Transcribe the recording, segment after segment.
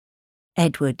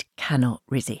Edward cannot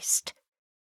resist.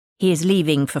 He is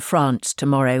leaving for France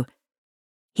tomorrow.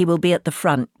 He will be at the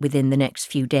front within the next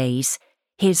few days.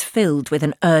 He is filled with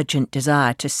an urgent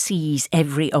desire to seize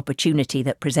every opportunity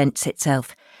that presents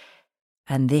itself,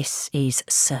 and this is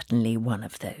certainly one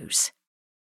of those.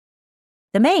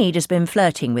 The maid has been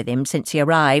flirting with him since he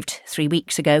arrived 3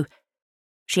 weeks ago.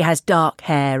 She has dark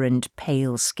hair and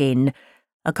pale skin,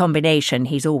 a combination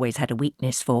he's always had a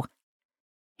weakness for.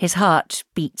 His heart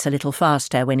beats a little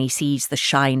faster when he sees the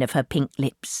shine of her pink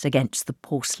lips against the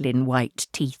porcelain-white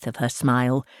teeth of her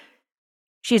smile.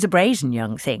 She is a brazen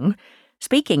young thing,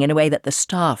 speaking in a way that the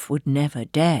staff would never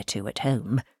dare to at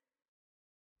home.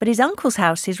 But his uncle's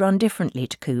house is run differently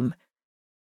to Coombe.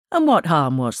 And what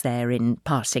harm was there in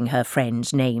passing her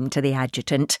friend's name to the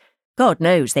adjutant? God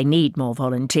knows they need more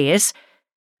volunteers.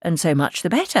 And so much the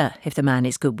better if the man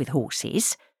is good with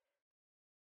horses.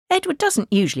 Edward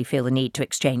doesn't usually feel the need to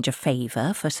exchange a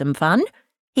favour for some fun.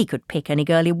 He could pick any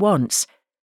girl he wants.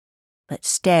 But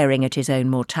staring at his own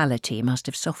mortality must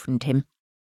have softened him.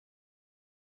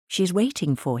 She is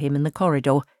waiting for him in the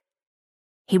corridor.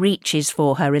 He reaches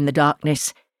for her in the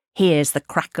darkness, hears the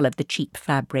crackle of the cheap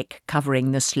fabric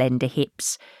covering the slender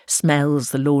hips,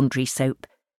 smells the laundry soap,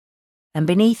 and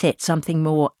beneath it something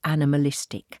more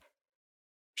animalistic.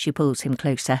 She pulls him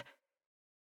closer.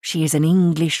 She is an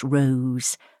English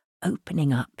rose,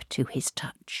 opening up to his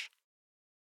touch.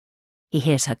 He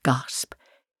hears her gasp.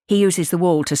 He uses the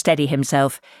wall to steady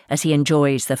himself as he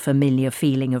enjoys the familiar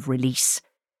feeling of release.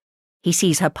 He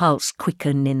sees her pulse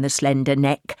quicken in the slender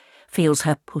neck, feels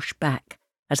her push back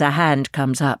as her hand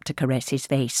comes up to caress his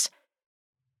face.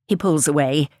 He pulls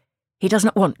away. He does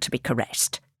not want to be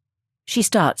caressed. She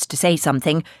starts to say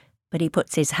something, but he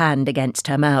puts his hand against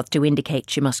her mouth to indicate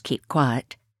she must keep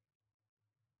quiet.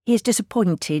 He is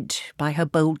disappointed by her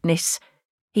boldness.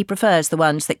 He prefers the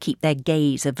ones that keep their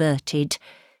gaze averted.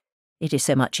 It is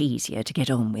so much easier to get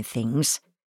on with things.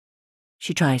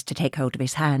 She tries to take hold of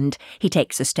his hand. He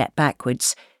takes a step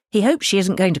backwards. He hopes she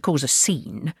isn't going to cause a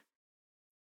scene.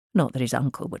 Not that his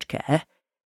uncle would care.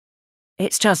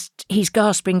 It's just he's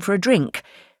gasping for a drink,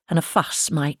 and a fuss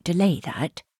might delay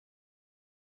that.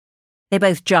 They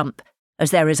both jump as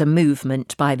there is a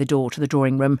movement by the door to the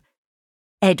drawing room.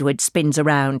 Edward spins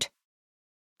around.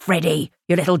 "Freddie,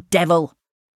 you little devil!"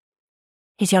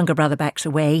 His younger brother backs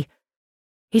away.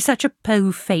 He's such a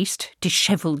po-faced,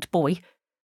 dishevelled boy.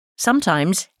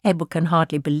 Sometimes Edward can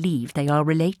hardly believe they are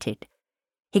related.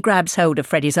 He grabs hold of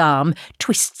Freddie's arm,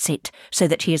 twists it so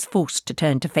that he is forced to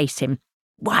turn to face him.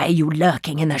 "Why are you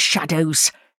lurking in the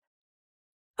shadows?"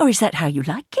 "Oh, is that how you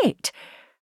like it?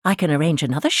 I can arrange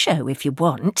another show if you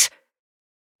want."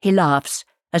 He laughs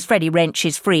as Freddie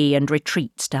wrenches free and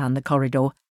retreats down the corridor.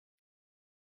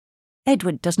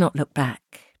 Edward does not look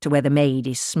back to where the maid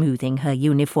is smoothing her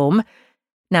uniform.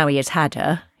 Now he has had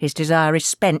her, his desire is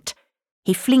spent.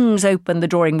 He flings open the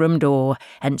drawing-room door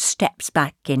and steps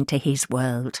back into his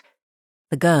world,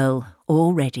 the girl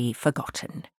already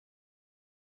forgotten.